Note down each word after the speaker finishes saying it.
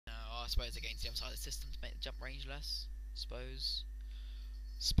suppose against the other side of the system to make the jump range less. Suppose.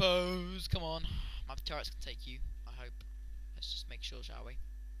 Come on. My turrets can take you, I hope. Let's just make sure, shall we?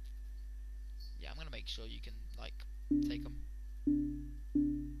 Yeah, I'm gonna make sure you can, like, take them.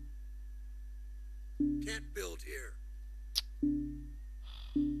 Can't build here.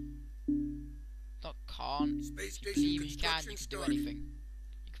 Not can't. Space If you station believe you can construction do started. anything.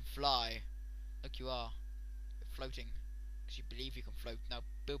 You can fly. Look, you are. You're floating. Because you believe you can float. Now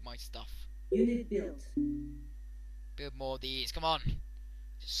build my stuff. Unit built. Build more of these. Come on.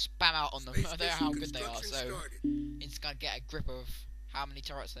 Just spam out on them. Space I don't know station how good they are, construction so started. you just gotta get a grip of how many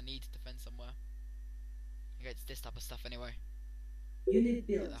turrets I need to defend somewhere. Against this type of stuff anyway. Unit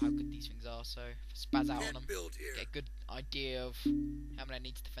built. How good these things are, so spaz out on Can't them. build here. Get a good idea of how many I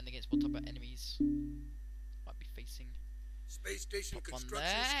need to defend against what type of enemies might be facing. Space station Pop on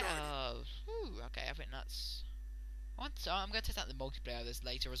construction there. started. Okay, I think that's. I'm going to test out the multiplayer of this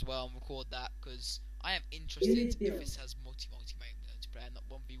later as well and record that because I am interested Unit if built. this has multiplayer, not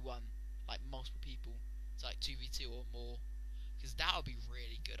 1v1, like multiple people. It's like 2v2 or more, because that would be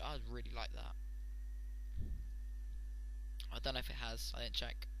really good. I'd really like that. I don't know if it has. I didn't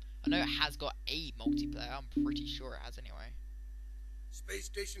check. I know it has got a multiplayer. I'm pretty sure it has anyway. Space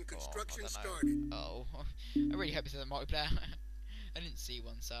station Oh, construction I don't know. started. Oh, I really hope it's a multiplayer. I didn't see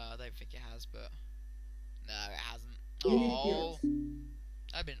one, so I don't think it has. But no, it hasn't. Unit Oh, built.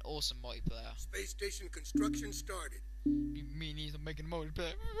 that'd be an awesome multiplayer. Space station construction started. Me needs I'm making a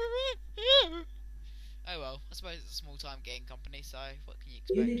multiplayer. Oh well, I suppose it's a small time game company, so what can you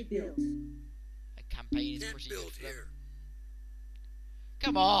expect? Unit built. A campaign is Can't pretty build good for them. here.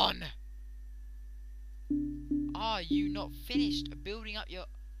 Come on! Are you not finished building up your...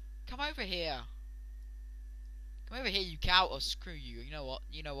 Come over here! Come over here, you cow, or screw you. You know what?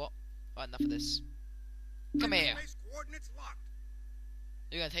 Right, enough of this. Come here! Space coordinates locked.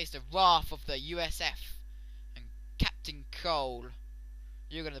 You're gonna taste the wrath of the USF and Captain Cole.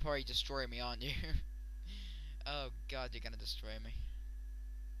 You're gonna probably destroy me, aren't you? Oh god, you're gonna destroy me.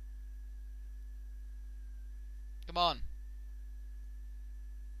 Come on!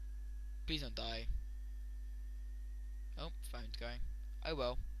 Please don't die. Oh, phone's going. Oh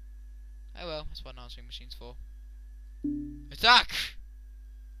well. Oh well, that's what an answering machine's for. Attack!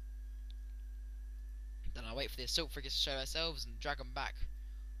 Then I'll wait for the assault frigates to show ourselves and drag them back.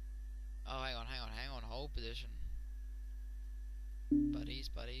 Oh, hang on. Hold position. Buddies.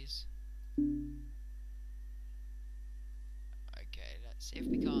 Okay, let's see if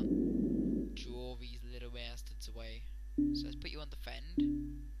we can't draw these little bastards away. So let's put you on defend.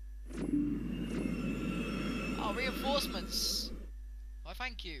 Oh, reinforcements! Why,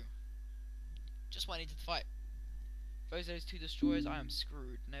 thank you. Just what I needed to fight. If those two destroyers, I am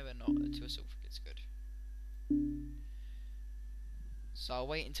screwed. No, they're not. The two assault frigates, good. So I'll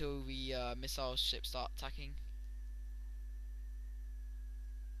wait until the missile ships start attacking.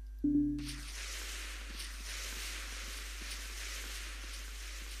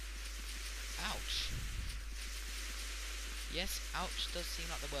 Ouch. Yes, ouch does seem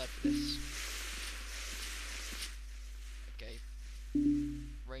like the word for this. Okay.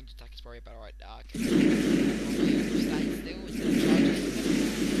 Range attack is probably about right now. Okay. Stand still instead of charging.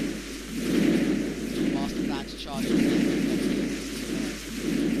 Master plan to charge.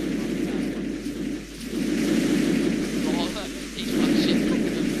 Oh, he's run shit.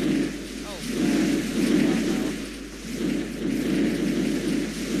 Oh man.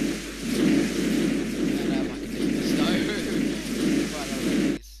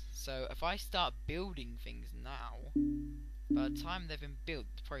 So if I start building things now, by the time they've been built,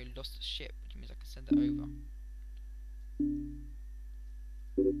 they've probably lost the ship, which means I can send it over.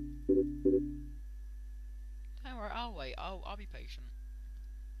 Don't worry, I'll wait. I'll be patient.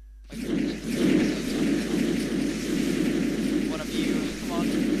 Wait for it. One of you, come on.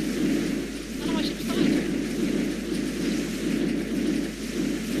 None of my ships died.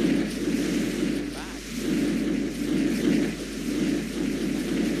 Bad.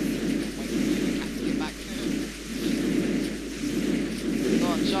 Wait for you, Cat, to get back. Go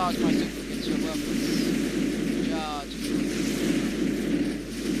on, charge my super frigates, your weapons. Charge.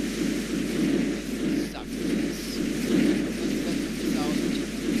 Suck this.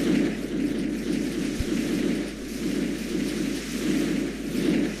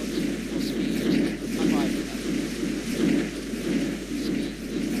 More speed. I'm right for that. Speed.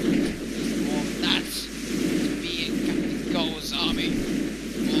 More of that. To be in Captain Goal's army.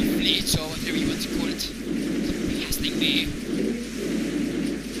 Or fleet, or whatever you want to call it. To be hassling me.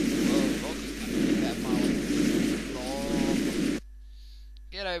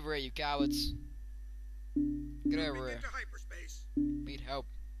 Get over here, you cowards. Get over here. Into hyperspace. Need help.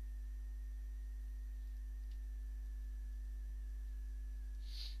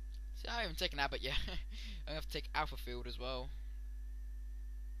 I haven't taken Abbott yet. I'm gonna have to take Alpha Field as well.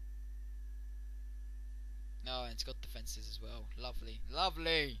 No, and it's got defenses as well. Lovely,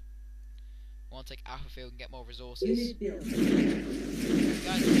 lovely. I want to take Alpha Field and get more resources. Unit built.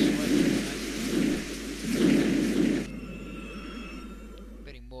 Guys,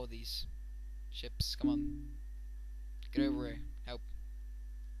 building more of these ships. Come on, get over here. Help.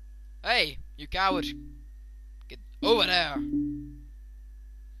 Hey, you coward! Get over there!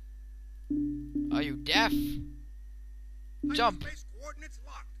 Are you deaf? Jump! Hyperspace coordinates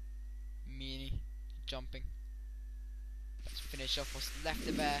locked. Meanie. Jumping. Let's finish off what's left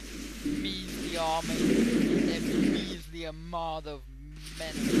of our measly army. Their measly armada of men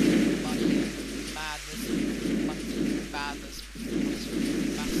of money, madness, monkey, badness,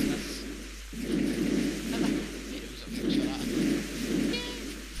 vastness. It was a picture of that.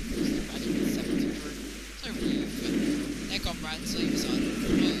 Just imagine the 70 crew. So rude. Their comrades, so you decided, oh,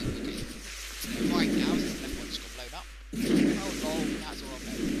 okay. So right now, the left one just got blown up. Oh lol, that's all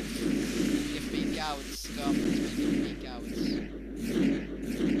okay. You being cowards, scum, it's being cowards. Oh,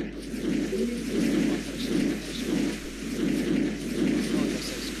 you're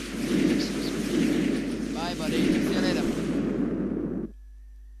so screwed. You're so screwed. Bye buddy, see you later.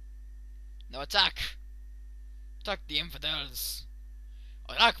 No attack! Attack the infidels!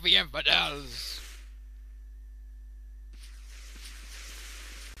 Attack the infidels!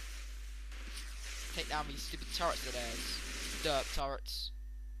 Take down these stupid turrets of theirs. Derp turrets.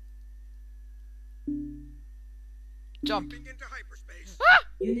 Jump! Jumping into hyperspace. Ah!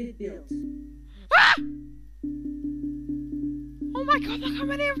 Unit built. Ah! Oh my god, look how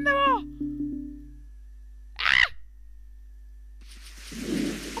many of them there are! Ah!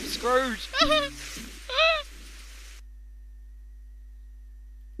 I'm screwed!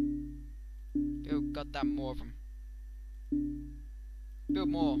 Build goddamn more of them. Build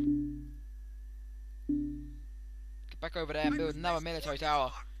more. Get back over there and build another military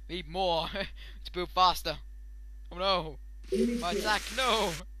tower. We need more to build faster. Oh no! Unit My built. attack,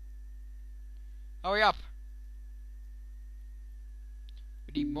 no! Hurry up!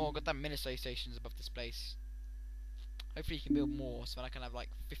 We need more goddamn military stations above this place. Hopefully you can build more so that I can have like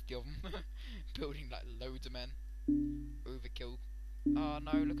 50 of them. Building like loads of men. Overkill. Oh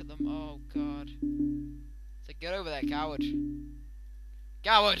no, look at them. Oh god. So get over there, coward.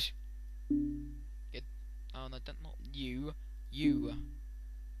 Coward! Get. Oh no, don't, not you. You.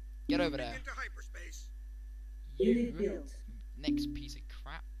 Get over there. Into hyperspace. Unit built. Next piece of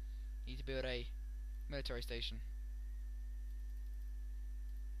crap. Need to build a military station.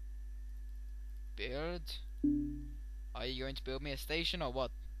 Build. Are you going to build me a station or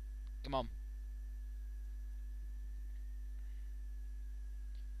what? Come on.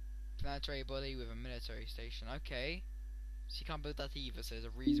 Planetary body with a military station. Okay. So you can't build that either, so there's a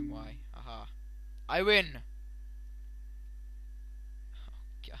reason why. Aha. I win!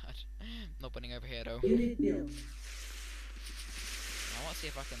 Oh god. Not winning over here though. Unit built. I want to see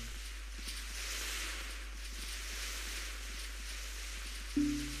if I can.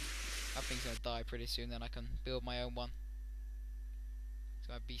 That thing's gonna die pretty soon, then I can build my own one. It's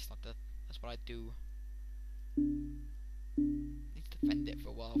gonna be like that. That's what I do. Need to defend it for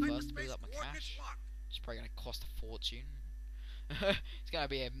a while first, build up my cash. It's probably gonna cost a fortune. It's gonna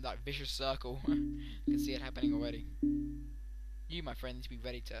be a like vicious circle. You can see it happening already. You, my friend, need to be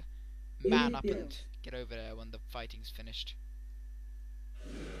ready to man up and get over there when the fighting's finished.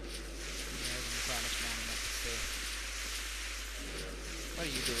 What are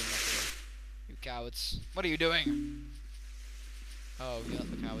you doing up here? You cowards. What are you doing? Oh, you're not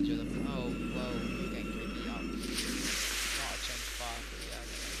the cowards, you're the... Oh, whoa, you're getting creepy up. Not a change fire for the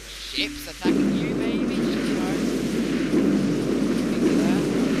ships attacking you, baby! You know.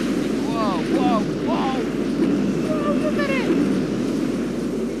 Whoa, whoa, whoa! Whoa, look at it!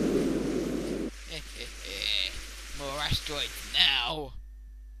 More asteroids now!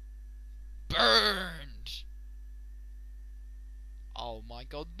 Burned! Oh my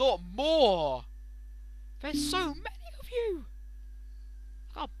god, not more! There's so many of you!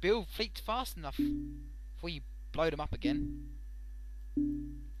 I can't build fleets fast enough before you blow them up again.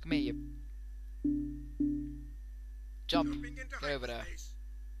 Come here, you. Jump! Get over there.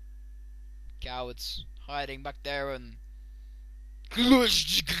 Cowards. Hiding back there and...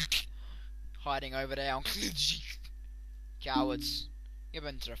 Hiding over there and... Cowards. Give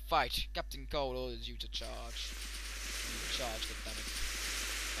in to the fight. Captain Cole orders you to charge. Charge, goddammit.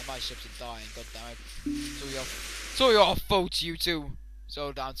 And my ships are dying, goddammit. It's all your fault, you two. It's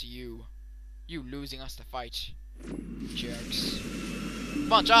all down to you. You losing us the fight. Jerks.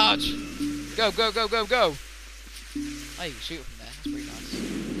 Come on, charge! Go, go, go, go, go! Oh, you can shoot from there. That's pretty nice.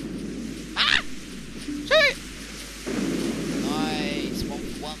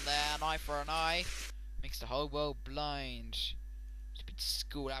 for an eye makes the whole world blind. Stupid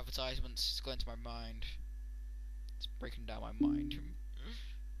school advertisements just got into my mind. It's breaking down my mind.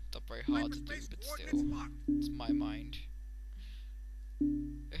 It's not very hard to do, Hyperspace but coordinates still, locked. it's my mind.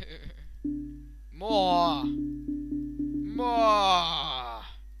 More! More!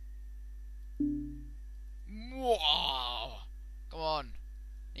 More! Come on.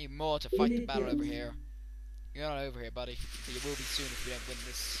 Need more to fight the battle over here. You're not over here, buddy. But you will be soon if we don't win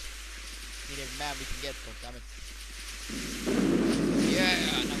this. Need every man we can get, goddammit. Yeah,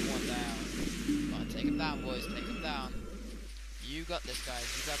 number one down. Come on, take him down, boys. Take him down. You got this,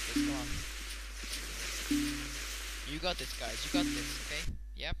 guys. You got this. Come on. You got this, guys. You got this, okay?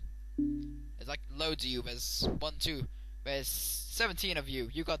 Yep. There's like loads of you. There's 1, 2. There's 17 of you.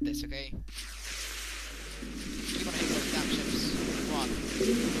 You got this, okay? Keep on hitting those damn ships. Come on. You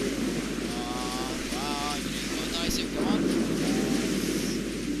need to go nice. Come on.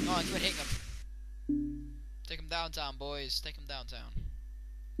 Come on, keep on hitting them. Take them downtown, boys. Take them downtown.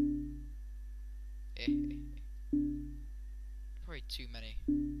 Probably too many.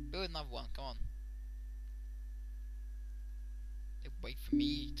 Build another one. Come on. They wait for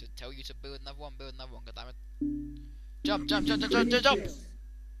me to tell you to build another one. Build another one. Goddammit. Jump, jump, jump, jump, jump, jump, jump.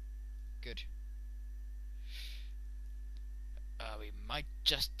 Good. We might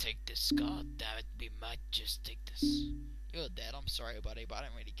just take this. God damn it. We might just take this. You're dead. I'm sorry, buddy, but I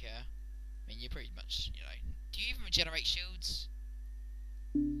don't really care. I mean, you're pretty much, you know. Do you even regenerate shields?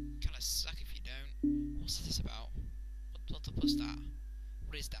 Kinda suck if you don't. What's this about? What's that?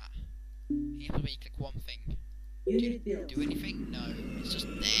 What is that? You have to make click one thing. Do you do anything? No. It's just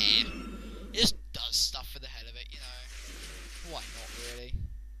there. It just does stuff for the hell of it, you know. Why not, really?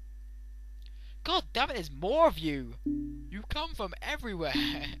 God damn it, there's more of you! You come from everywhere!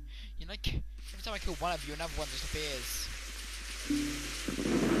 You know, like, every time I kill one of you, another one just appears.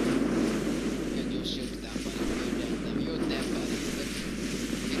 Get your shields down, buddy. You're dead, buddy.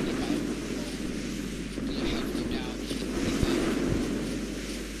 Get me back. Does your health go down?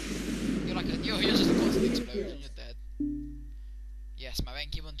 You're like you're just a constant explosion, you're dead. Yes, my men,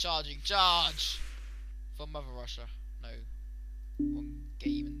 keep on charging. Charge! For Mother Russia. No. One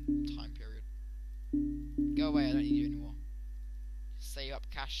game and time period. Go away, I don't need you anymore. Save up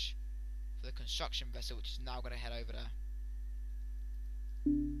cash for the construction vessel, which is now going to head over there.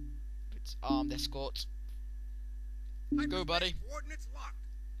 It's armed escort. Go, buddy. Coordinates locked.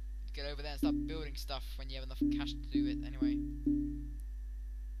 Get over there and start building stuff when you have enough cash to do it anyway.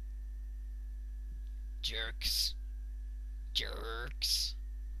 Jerks. Jerks.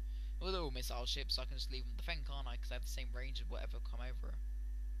 Well, they're all missile ships, so I can just leave them to defend, can't I? Because I have the same range as whatever come over.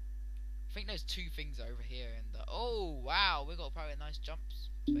 I think there's 2 things over here, and oh wow, we got probably a nice jump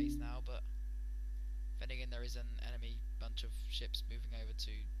space now. But then again, there is an enemy bunch of ships moving over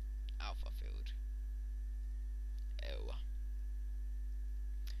to Alpha Field. Oh,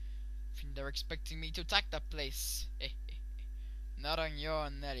 I think they're expecting me to attack that place. Not on your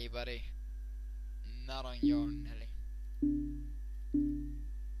Nelly, buddy. Not on your Nelly.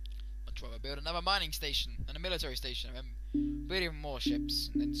 I'll try to build another mining station and a military station, and then build even more ships,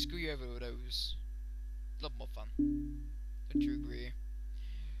 and then screw you over with those. A lot more fun. Don't you agree?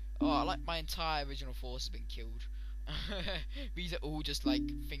 Oh, I like my entire original force has been killed. These are all just like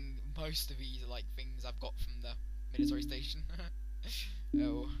most of these are like things I've got from the military station.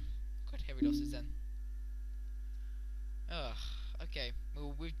 Oh, quite heavy losses then. Ugh. Okay.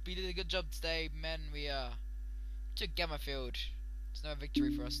 Well, we did a good job today, men. We took Gamma Field. There's no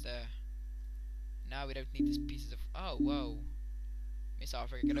victory for us there. Now we don't need these pieces of. Oh, whoa. Miss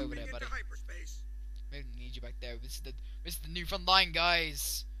Africa, get over there, buddy. Hyperspace. We don't need you back there. This is the new front line,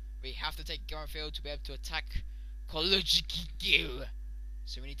 guys. We have to take Gamma Field to be able to attack Kolojiki.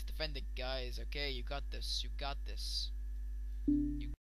 So we need to defend it, guys. Okay, you got this. You got this. You